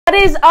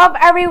is up,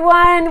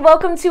 everyone?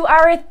 Welcome to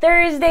our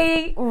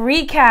Thursday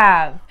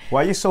recap.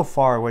 Why are you so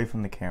far away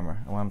from the camera?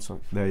 Oh,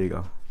 there you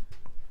go.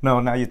 No,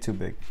 now you're too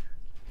big.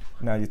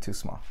 Now you're too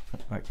small.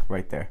 Like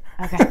right there.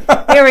 Okay,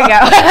 here we go.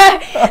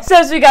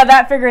 So we got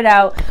that figured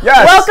out.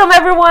 Yes. Welcome,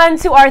 everyone,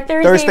 to our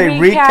Thursday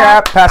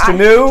recap. Pastor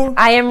New.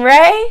 I am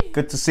Ray.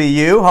 Good to see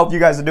you. Hope you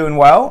guys are doing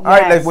well. Yes.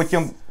 All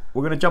right,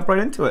 we're going to jump right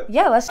into it.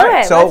 Yeah, let's do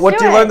it. So what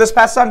did you learn this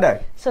past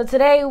Sunday? So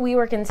today we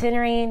were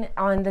continuing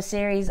on the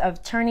series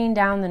of Turning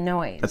Down the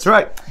Noise. That's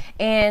right.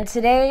 And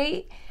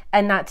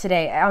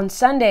on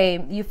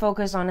Sunday, you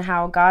focus on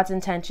how God's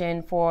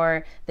intention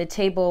for the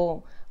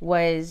table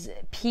was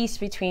peace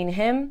between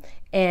him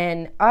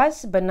and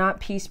us, but not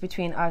peace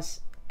between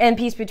us, and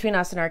peace between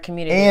us and our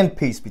community. And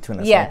peace between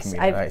us and our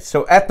community. Right?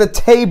 So at the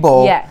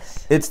table,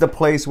 yes, it's the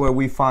place where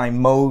we find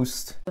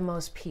the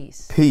most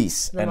peace.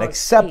 Peace and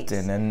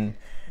accepting, and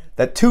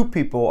that two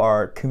people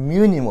are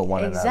communion with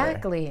one another.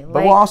 Exactly.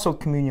 But we're also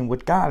communion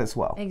with God as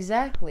well.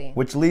 Exactly.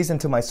 Which leads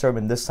into my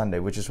sermon this Sunday,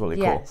 which is really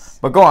cool. Yes.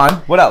 But go on.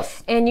 What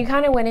else? And you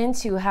kind of went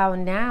into how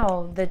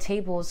now the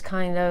table's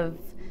kind of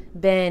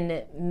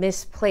been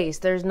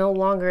misplaced. There's no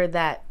longer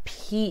that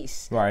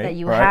peace that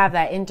you have,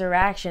 that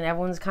interaction.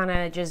 Everyone's kind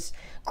of just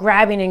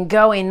grabbing and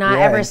going, not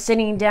ever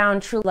sitting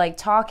down, truly like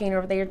talking, or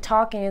if they're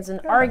talking, it's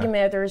an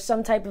argument, if there's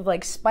some type of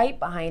like spite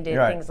behind it,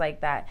 things like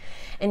that.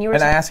 And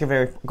I ask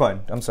go ahead,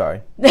 I'm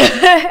sorry.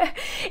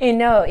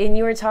 and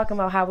you were talking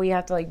about how we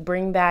have to like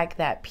bring back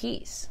that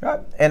peace. Right.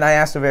 And I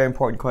asked a very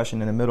important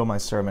question in the middle of my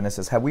sermon. It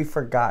says, have we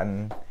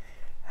forgotten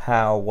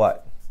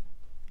how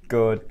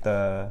good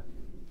the...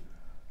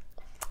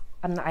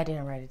 I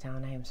didn't write it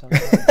down. I am so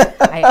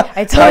sorry.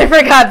 I totally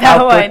forgot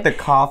that one.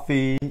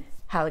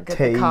 How good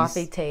the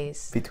coffee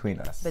tastes between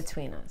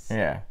us.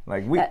 Yeah,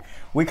 like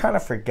we kind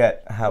of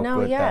forget how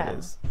good that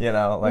is. You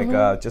know,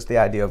 like just the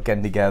idea of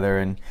getting together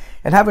and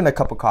having a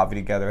cup of coffee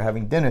together,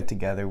 having dinner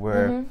together,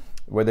 where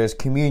there's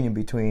communion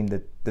between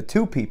the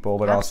two people,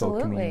 but also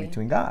communion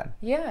between God.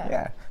 Yeah.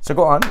 Yeah. So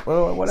go on.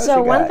 What else?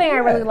 So one thing I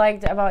really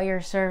liked about your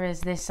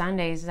service this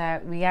Sunday is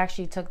that we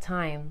actually took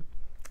time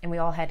and we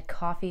all had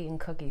coffee and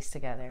cookies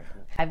together.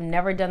 I've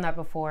never done that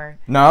before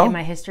in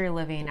my history of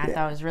living. I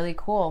thought it was really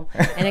cool.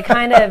 And it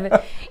kind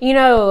of,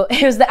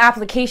 it was the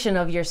application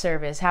of your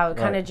service, how it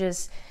kind of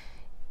just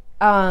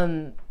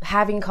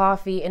having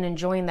coffee and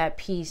enjoying that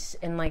peace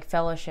and like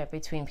fellowship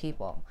between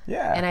people.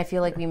 Yeah. And I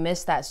feel like we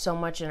miss that so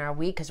much in our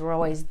week because we're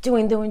always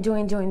doing.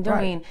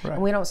 Right.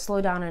 And we don't slow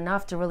down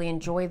enough to really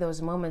enjoy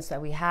those moments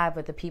that we have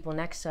with the people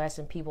next to us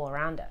and people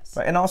around us.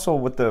 Right. And also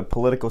with the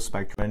political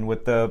spectrum and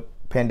with the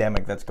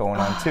pandemic that's going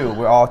on too,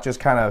 we're all just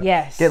kind of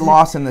get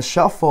lost in the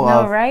shuffle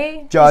of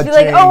judging. Be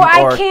like,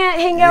 I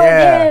can't hang out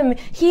with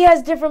him. He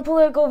has different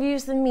political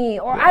views than me,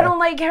 or I don't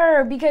like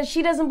her because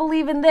she doesn't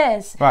believe in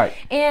this. Right.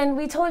 And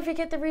we totally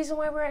forget the reason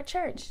why we're at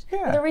church.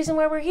 Yeah. The reason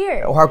why we're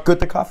here. Or how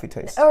good the coffee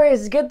tastes. Or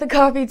is good the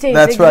coffee tastes.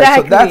 That's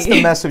right. So that's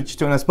the message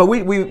to us. But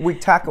we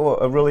tackle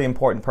a really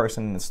important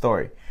person in the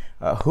story.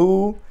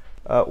 Who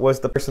was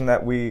the person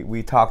that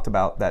we talked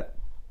about that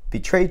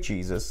betrayed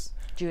Jesus?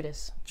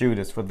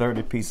 Judas for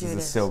 30 pieces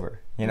of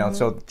silver.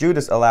 So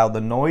Judas allowed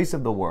the noise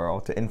of the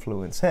world to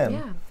influence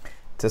him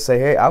to say,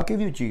 hey, I'll give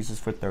you Jesus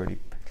for 30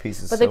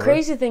 pieces of silver. But the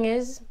crazy thing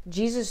is,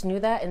 Jesus knew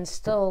that and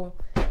still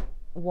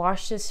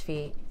washed his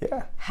feet,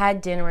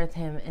 had dinner with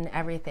him and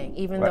everything,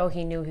 even though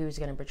he knew he was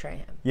going to betray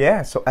him.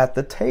 Yeah, so at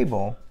the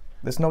table,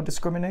 there's no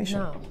discrimination.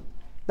 No.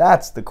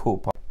 That's the cool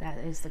part. That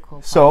is the cool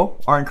part. So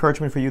our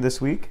encouragement for you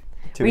this week?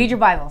 Read your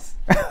Bibles.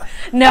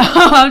 No,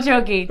 I'm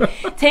joking.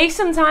 Take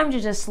some time to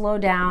just slow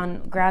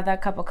down, grab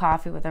that cup of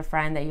coffee with a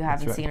friend that you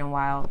haven't seen in a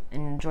while,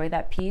 and enjoy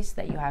that peace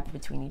that you have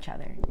between each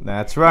other.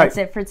 That's right. That's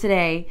it for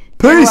today.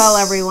 Peace. Farewell,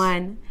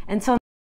 everyone. Until